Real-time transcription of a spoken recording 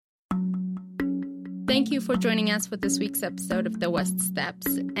Thank you for joining us for this week's episode of The West Steps.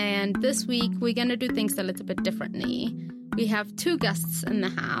 And this week, we're going to do things a little bit differently. We have two guests in the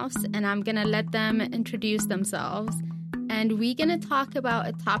house, and I'm going to let them introduce themselves. And we're going to talk about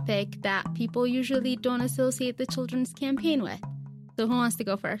a topic that people usually don't associate the Children's Campaign with. So who wants to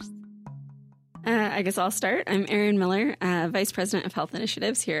go first? I guess I'll start. I'm Erin Miller, Vice President of Health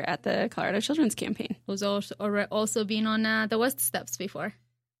Initiatives here at the Colorado Children's Campaign. Who's also been on The West Steps before.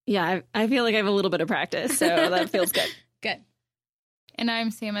 Yeah, I feel like I have a little bit of practice, so that feels good. Good. And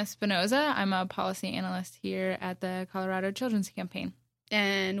I'm Sam Espinoza. I'm a policy analyst here at the Colorado Children's Campaign.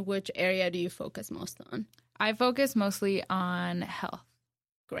 And which area do you focus most on? I focus mostly on health.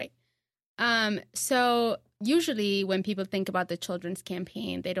 Great. So usually when people think about the Children's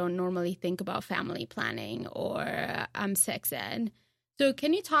Campaign, they don't normally think about family planning or sex ed. So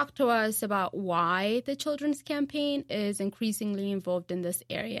can you talk to us about why the Children's Campaign is increasingly involved in this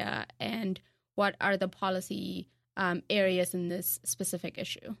area and what are the policy areas in this specific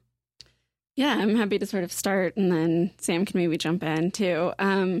issue? Yeah, I'm happy to sort of start and then Sam can maybe jump in too.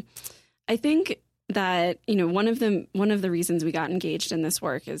 I think that, one of the reasons we got engaged in this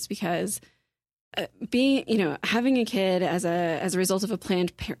work is because having a kid as a result of a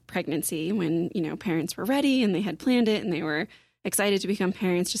planned pregnancy when, parents were ready and they had planned it and they were excited to become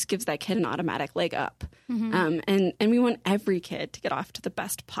parents just gives that kid an automatic leg up. Mm-hmm. And we want every kid to get off to the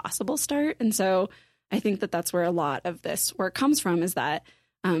best possible start. And so I think that that's where a lot of this work comes from is that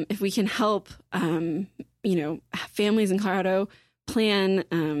if we can help, families in Colorado plan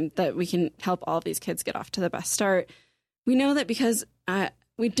that we can help all of these kids get off to the best start. We know that because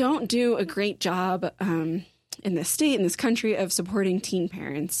we don't do a great job in this state, in this country, of supporting teen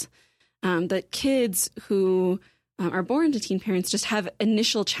parents, that kids who are born to teen parents just have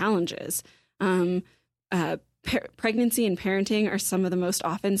initial challenges. Pregnancy and parenting are some of the most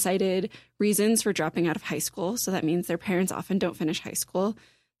often cited reasons for dropping out of high school. So that means their parents often don't finish high school.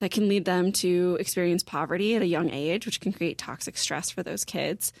 That can lead them to experience poverty at a young age, which can create toxic stress for those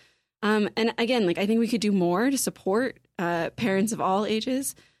kids. And again, I think we could do more to support parents of all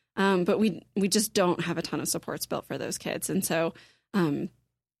ages, but we just don't have a ton of supports built for those kids. And so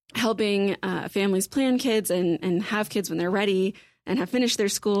helping families plan kids and have kids when they're ready and have finished their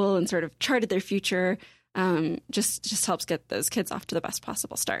school and sort of charted their future just helps get those kids off to the best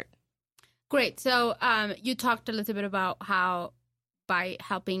possible start. Great. So you talked a little bit about how by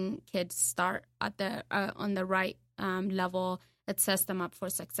helping kids start at the on the right level, it sets them up for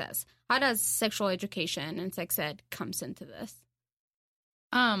success. How does sexual education and sex ed comes into this?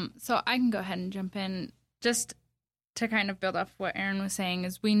 So I can go ahead and jump in just to kind of build off what Erin was saying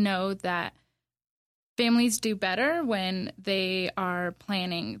is we know that families do better when they are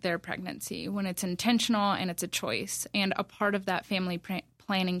planning their pregnancy, when it's intentional and it's a choice. And a part of that family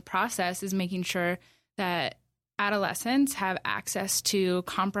planning process is making sure that adolescents have access to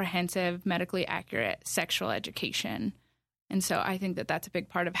comprehensive, medically accurate sexual education. And so I think that that's a big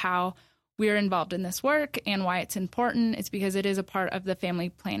part of how we're involved in this work and why it's important. It's because it is a part of the family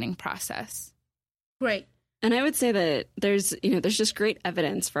planning process. Great. And I would say that there's just great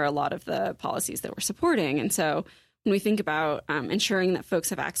evidence for a lot of the policies that we're supporting. And so when we think about ensuring that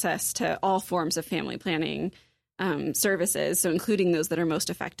folks have access to all forms of family planning services, so including those that are most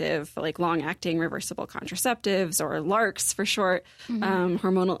effective, like long-acting reversible contraceptives or LARCs for short, mm-hmm.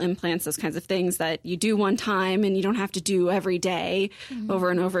 Hormonal implants, those kinds of things that you do one time and you don't have to do every day mm-hmm. over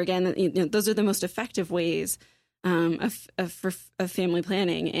and over again. Those are the most effective ways of family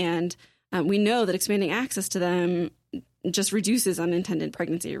planning. And we know that expanding access to them just reduces unintended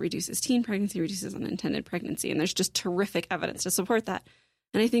pregnancy, reduces teen pregnancy, reduces unintended pregnancy. And there's just terrific evidence to support that.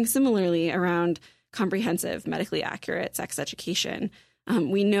 And I think similarly around comprehensive, medically accurate sex education,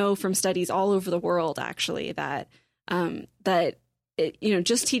 we know from studies all over the world, actually, that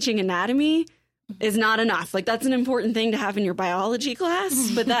just teaching anatomy is not enough. That's an important thing to have in your biology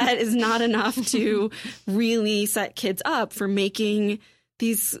class, but that is not enough to really set kids up for making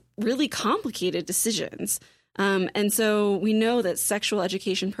these really complicated decisions. And so we know that sexual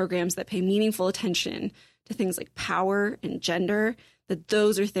education programs that pay meaningful attention to things like power and gender, that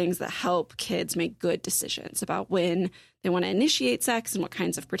those are things that help kids make good decisions about when they want to initiate sex and what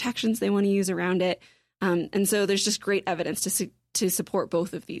kinds of protections they want to use around it. And so there's just great evidence to support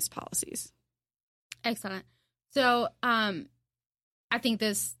both of these policies. Excellent. So I think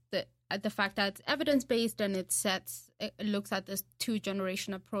the fact that it's evidence-based and it looks at this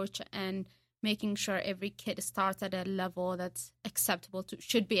two-generation approach and making sure every kid starts at a level that's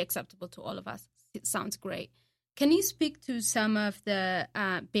should be acceptable to all of us. It sounds great. Can you speak to some of the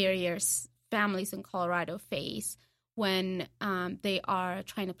barriers families in Colorado face when they are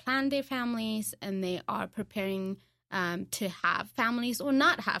trying to plan their families and they are preparing to have families or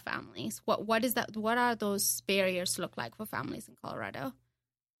not have families? What is that? What are those barriers look like for families in Colorado?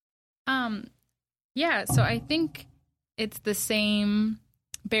 Yeah, so I think it's the same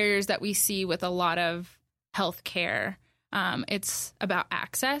barriers that we see with a lot of healthcare. It's about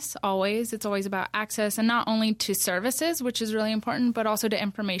access always. It's always about access, and not only to services, which is really important, but also to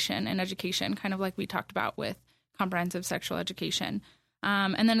information and education, kind of like we talked about with comprehensive sexual education.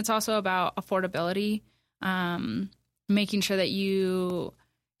 And then it's also about affordability, making sure that you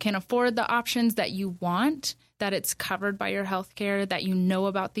can afford the options that you want, that it's covered by your healthcare, that you know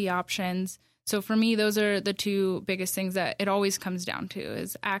about the options. So for me, those are the two biggest things that it always comes down to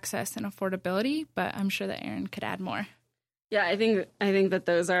is access and affordability. But I'm sure that Erin could add more. Yeah, I think that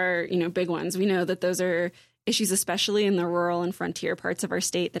those are, big ones. We know that those are issues, especially in the rural and frontier parts of our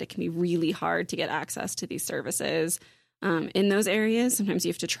state, that it can be really hard to get access to these services in those areas. Sometimes you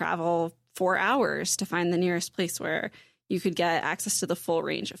have to travel 4 hours to find the nearest place where you could get access to the full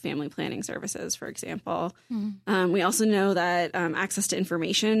range of family planning services, for example. We also know that access to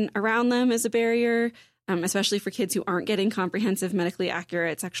information around them is a barrier, especially for kids who aren't getting comprehensive, medically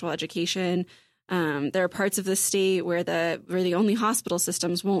accurate sexual education. There are parts of the state where the only hospital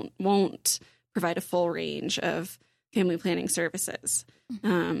systems won't provide a full range of family planning services.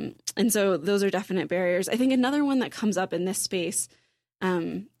 And so those are definite barriers. I think another one that comes up in this space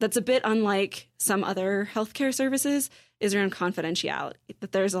that's a bit unlike some other healthcare services is around confidentiality,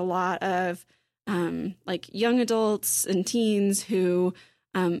 that there's a lot of young adults and teens who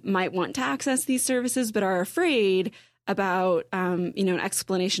might want to access these services but are afraid about, an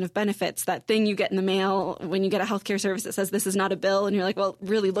explanation of benefits, that thing you get in the mail when you get a healthcare service that says this is not a bill, and you're like, well, it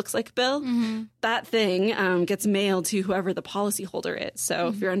really looks like a bill. That thing gets mailed to whoever the policyholder is. So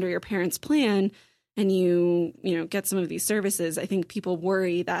if you're under your parents' plan and you get some of these services, I think people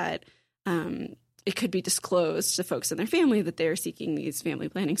worry that it could be disclosed to folks in their family that they're seeking these family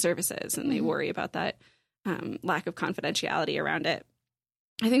planning services, and they worry about that lack of confidentiality around it.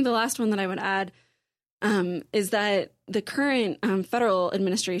 I think the last one that I would add is that the current federal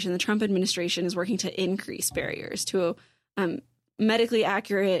administration, the Trump administration, is working to increase barriers to medically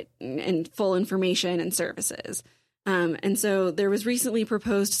accurate and full information and services. And so there was recently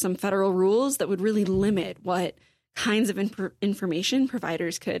proposed some federal rules that would really limit what kinds of information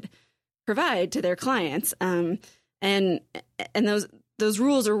providers could provide to their clients. And those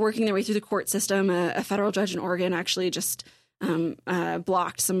rules are working their way through the court system. A federal judge in Oregon actually just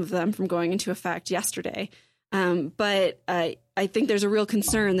blocked some of them from going into effect yesterday. But I think there's a real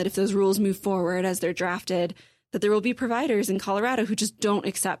concern that if those rules move forward as they're drafted, that there will be providers in Colorado who just don't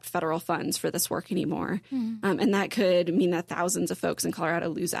accept federal funds for this work anymore. And that could mean that thousands of folks in Colorado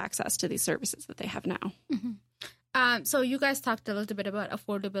lose access to these services that they have now. So you guys talked a little bit about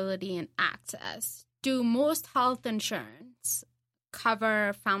affordability and access. Do most health insurance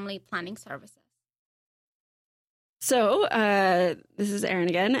cover family planning services? So this is Erin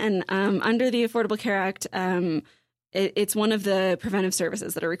again. And under the Affordable Care Act, it's one of the preventive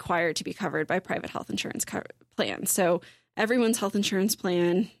services that are required to be covered by private health insurance plans. So everyone's health insurance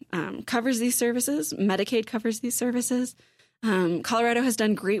plan covers these services. Medicaid covers these services. Colorado has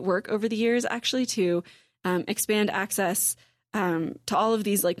done great work over the years, actually, to expand access to all of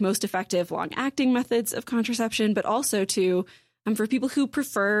these most effective long-acting methods of contraception, but also to for people who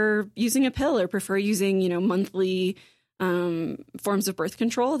prefer using a pill or prefer using monthly forms of birth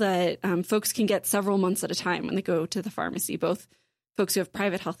control, that folks can get several months at a time when they go to the pharmacy, both folks who have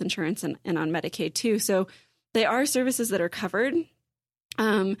private health insurance and on Medicaid too. So they are services that are covered.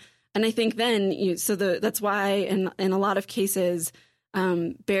 And I think then, that's why in a lot of cases,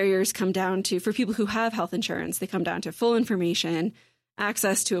 barriers come down to, for people who have health insurance, they come down to full information,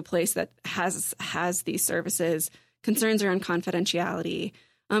 access to a place that has these services, concerns around confidentiality.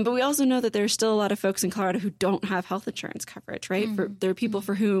 But we also know that there's still a lot of folks in Colorado who don't have health insurance coverage, right? There are people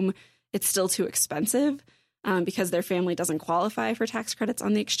for whom it's still too expensive because their family doesn't qualify for tax credits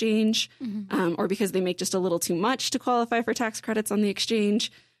on the exchange, or because they make just a little too much to qualify for tax credits on the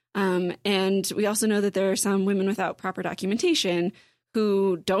exchange. And we also know that there are some women without proper documentation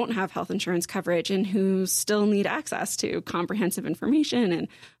who don't have health insurance coverage and who still need access to comprehensive information and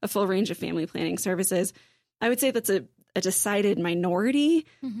a full range of family planning services. I would say that's a decided minority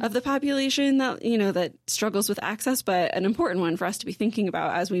of the population that, that struggles with access, but an important one for us to be thinking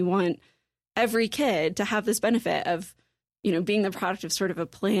about as we want every kid to have this benefit of, being the product of sort of a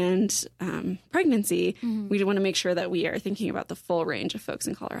planned pregnancy. We want to make sure that we are thinking about the full range of folks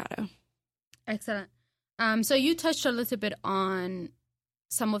in Colorado. Excellent. So you touched a little bit on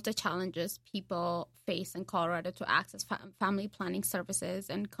some of the challenges people face in Colorado to access family planning services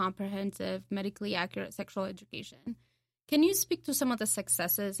and comprehensive, medically accurate sexual education. Can you speak to some of the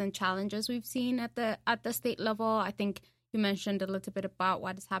successes and challenges we've seen at the state level? I think you mentioned a little bit about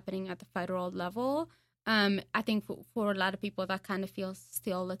what is happening at the federal level. I think for a lot of people that kind of feels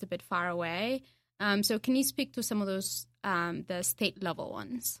still a little bit far away. So can you speak to some of those, the state level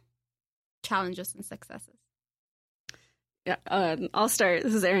ones, challenges and successes? Yeah, I'll start.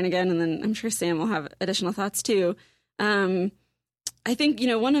 This is Erin again, and then I'm sure Sam will have additional thoughts too. I think,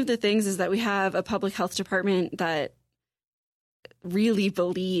 one of the things is that we have a public health department that really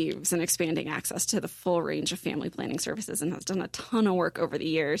believes in expanding access to the full range of family planning services and has done a ton of work over the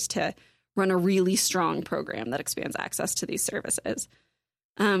years to run a really strong program that expands access to these services.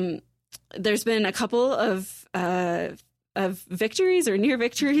 There's been a couple of victories or near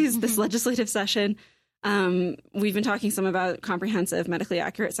victories this legislative session. We've been talking some about comprehensive, medically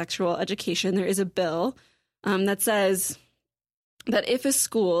accurate sexual education. There is a bill that says that if a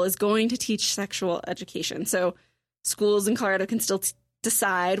school is going to teach sexual education, so schools in Colorado can still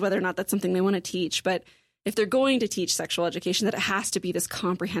decide whether or not that's something they want to teach, but if they're going to teach sexual education, that it has to be this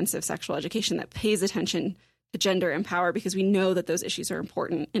comprehensive sexual education that pays attention to gender and power, because we know that those issues are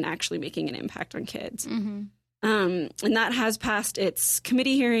important in actually making an impact on kids. Mm-hmm. And that has passed its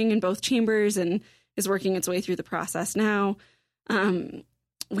committee hearing in both chambers and is working its way through the process now.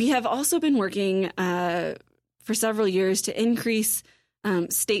 We have also been working for several years to increase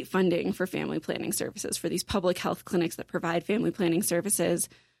state funding for family planning services for these public health clinics that provide family planning services.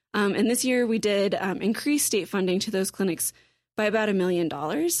 And this year we did increase state funding to those clinics by about $1 million.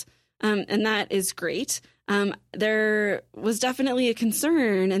 And that is great. There was definitely a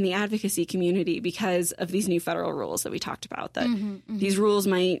concern in the advocacy community because of these new federal rules that we talked about, that these rules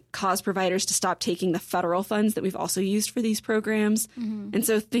might cause providers to stop taking the federal funds that we've also used for these programs. And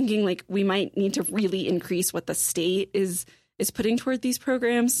so thinking like we might need to really increase what the state is putting toward these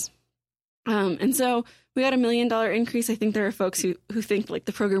programs. And so we got $1 million increase. I think there are folks who think like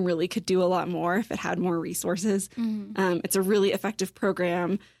the program really could do a lot more if it had more resources. It's a really effective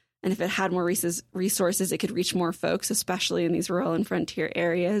program. And if it had more resources, it could reach more folks, especially in these rural and frontier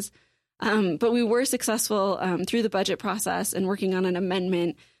areas. But we were successful through the budget process and working on an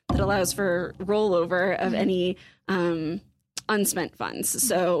amendment that allows for rollover of any unspent funds.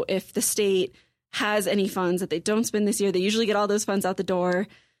 So if the state has any funds that they don't spend this year, they usually get all those funds out the door.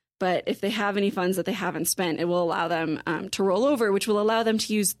 But if they have any funds that they haven't spent, it will allow them to roll over, which will allow them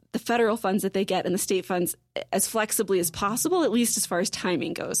to use the federal funds that they get and the state funds as flexibly as possible, at least as far as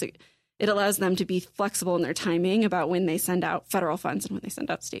timing goes. It allows them to be flexible in their timing about when they send out federal funds and when they send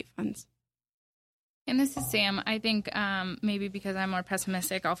out state funds. And this is Sam. I think maybe because I'm more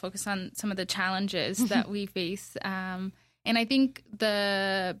pessimistic, I'll focus on some of the challenges that we face. And I think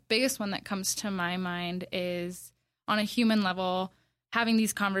the biggest one that comes to my mind is on a human level, having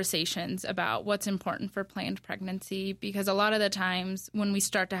these conversations about what's important for planned pregnancy, because a lot of the times when we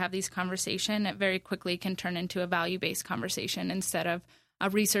start to have these conversations, it very quickly can turn into a value-based conversation instead of a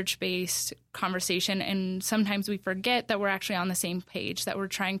research-based conversation. And sometimes we forget that we're actually on the same page, that we're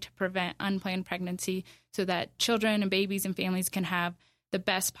trying to prevent unplanned pregnancy so that children and babies and families can have the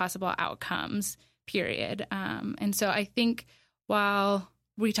best possible outcomes, period. And so I think while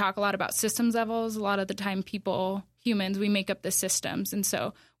we talk a lot about systems levels, a lot of the time humans, we make up the systems. And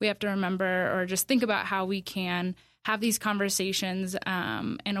so we have to remember or just think about how we can have these conversations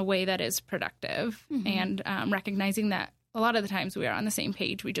in a way that is productive and recognizing that a lot of the times we are on the same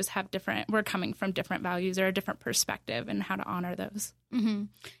page. We just have we're coming from different values or a different perspective and how to honor those.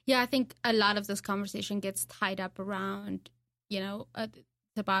 Yeah, I think a lot of this conversation gets tied up around, it's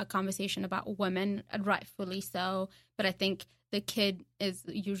about a conversation about women, rightfully so. But I think the kid is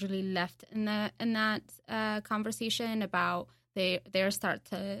usually left in that conversation about their start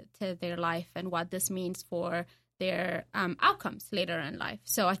to their life and what this means for their outcomes later in life.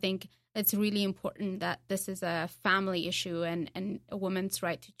 So I think it's really important that this is a family issue and a woman's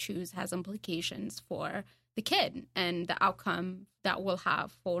right to choose has implications for the kid and the outcome that will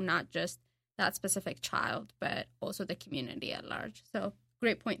have for not just that specific child, but also the community at large. So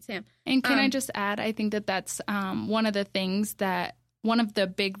great point, Sam. And can I just add, I think that's one of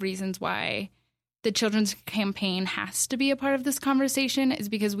the big reasons why the Children's Campaign has to be a part of this conversation is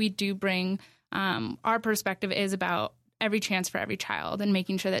because we do bring, our perspective is about every chance for every child and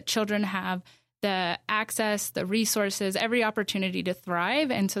making sure that children have the access, the resources, every opportunity to thrive.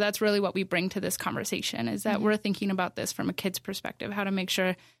 And so that's really what we bring to this conversation is that we're thinking about this from a kid's perspective, how to make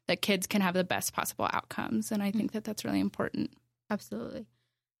sure that kids can have the best possible outcomes. And I think that's really important. Absolutely.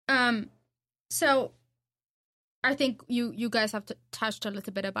 So I think you guys have touched a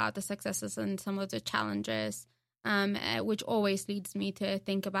little bit about the successes and some of the challenges, which always leads me to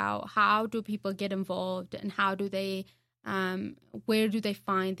think about how do people get involved and how do they, where do they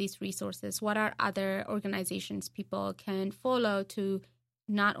find these resources? What are other organizations people can follow to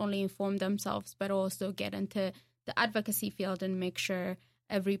not only inform themselves, but also get into the advocacy field and make sure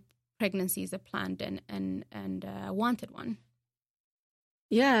every pregnancy is a planned and wanted one?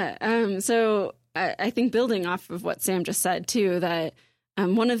 Yeah. So I think building off of what Sam just said, too, that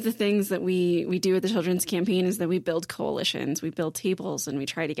one of the things that we do at the Children's Campaign is that we build coalitions, we build tables, and we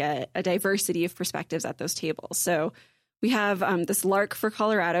try to get a diversity of perspectives at those tables. So we have this LARC for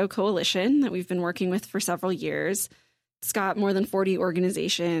Colorado coalition that we've been working with for several years. It's got more than 40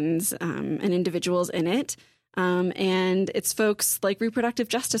 organizations and individuals in it. And it's folks like reproductive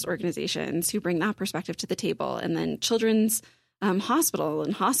justice organizations who bring that perspective to the table, and then children's hospital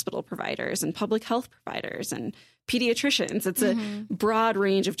and hospital providers and public health providers and pediatricians. It's a broad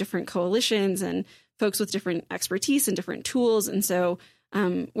range of different coalitions and folks with different expertise and different tools. And so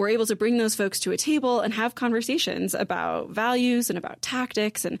we're able to bring those folks to a table and have conversations about values and about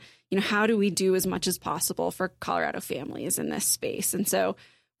tactics and, how do we do as much as possible for Colorado families in this space. And so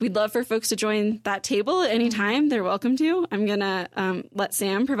we'd love for folks to join that table anytime. They're welcome to. I'm going to let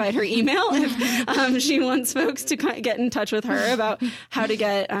Sam provide her email if she wants folks to get in touch with her about how to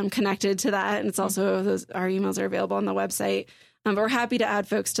get connected to that. And it's also, our emails are available on the website. But we're happy to add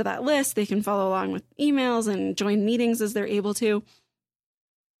folks to that list. They can follow along with emails and join meetings as they're able to.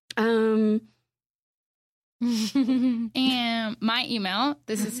 And my email,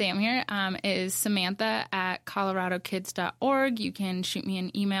 this is Sam here, is samantha@coloradokids.org. You can shoot me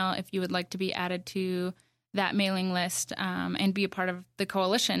an email if you would like to be added to that mailing list and be a part of the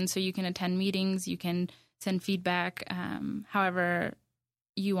coalition. So you can attend meetings, you can send feedback, however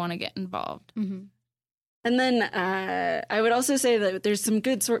you want to get involved. Mm-hmm. And then I would also say that there's some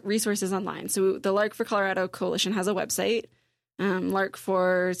good resources online. So the LARC for Colorado Coalition has a website,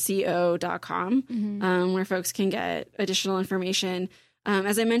 larc4co.com, where folks can get additional information.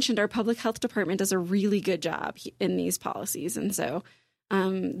 As I mentioned, our public health department does a really good job in these policies. And so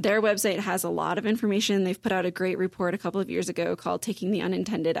their website has a lot of information. They've put out a great report a couple of years ago called Taking the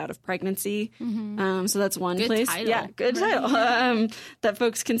Unintended Out of Pregnancy. So that's one good place. Title. Yeah, good title that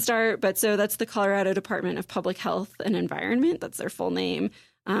folks can start. But so that's the Colorado Department of Public Health and Environment. That's their full name.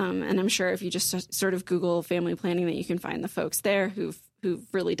 And I'm sure if you just sort of Google family planning that you can find the folks there who've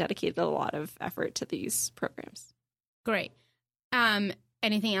really dedicated a lot of effort to these programs. Great.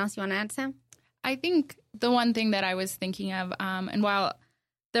 Anything else you want to add, Sam? I think the one thing that I was thinking of, and while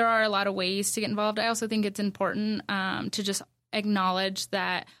there are a lot of ways to get involved, I also think it's important to just acknowledge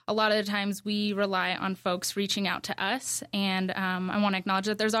that a lot of the times we rely on folks reaching out to us. And I want to acknowledge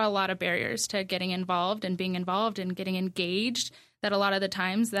that there's a lot of barriers to getting involved and being involved and getting engaged, that a lot of the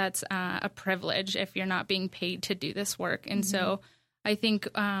times that's a privilege if you're not being paid to do this work. And so I think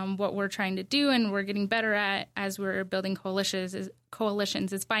what we're trying to do and we're getting better at as we're building coalitions is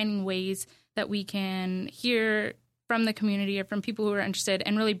finding ways that we can hear from the community or from people who are interested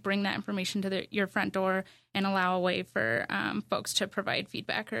and really bring that information to your front door and allow a way for folks to provide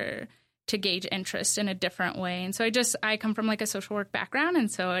feedback or to gauge interest in a different way. And so I come from like a social work background. And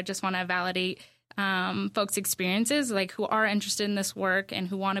so I just want to validate folks' experiences, like who are interested in this work and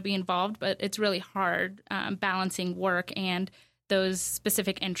who want to be involved, but it's really hard balancing work and those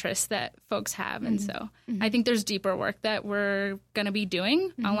specific interests that folks have. And so I think there's deeper work that we're going to be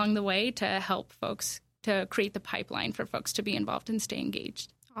doing along the way to help folks to create the pipeline for folks to be involved and stay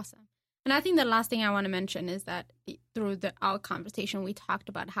engaged. Awesome. And I think the last thing I want to mention is that through our conversation, we talked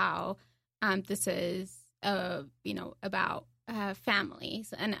about how this is, about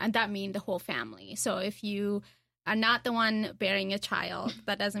families, and that means the whole family. So if you are not the one bearing a child,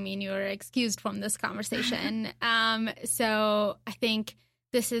 that doesn't mean you're excused from this conversation. So I think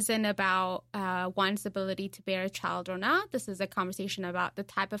this isn't about one's ability to bear a child or not. This is a conversation about the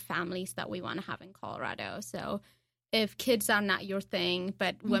type of families that we want to have in Colorado. So if kids are not your thing,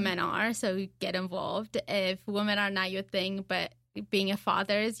 but women are, so get involved. If women are not your thing, but being a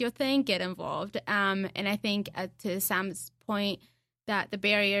father is your thing, get involved. And I think to Sam's point, that the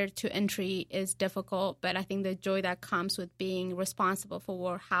barrier to entry is difficult, but I think the joy that comes with being responsible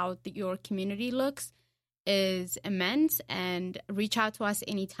for how your community looks is immense. And reach out to us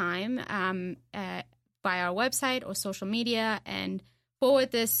anytime via our website or social media, and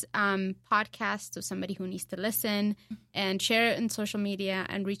forward this podcast to somebody who needs to listen, and share it in social media,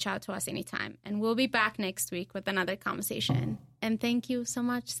 and reach out to us anytime. And we'll be back next week with another conversation. And thank you so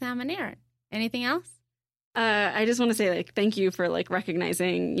much, Sam and Erin. Anything else? I just want to say, thank you for,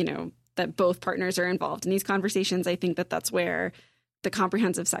 recognizing, that both partners are involved in these conversations. I think that that's where the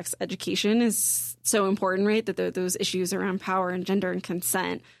comprehensive sex education is so important, right? That those issues around power and gender and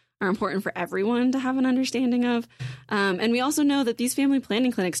consent are important for everyone to have an understanding of. And we also know that these family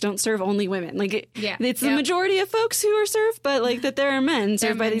planning clinics don't serve only women. Like it's the majority of folks who are served, but like that there are men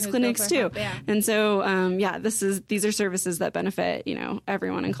served by these clinics too. And so, these are services that benefit,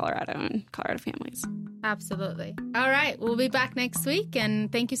 everyone in Colorado and Colorado families. Absolutely. All right. We'll be back next week.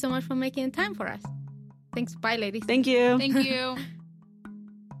 And thank you so much for making time for us. Thanks. Bye, ladies. Thank you. Thank you.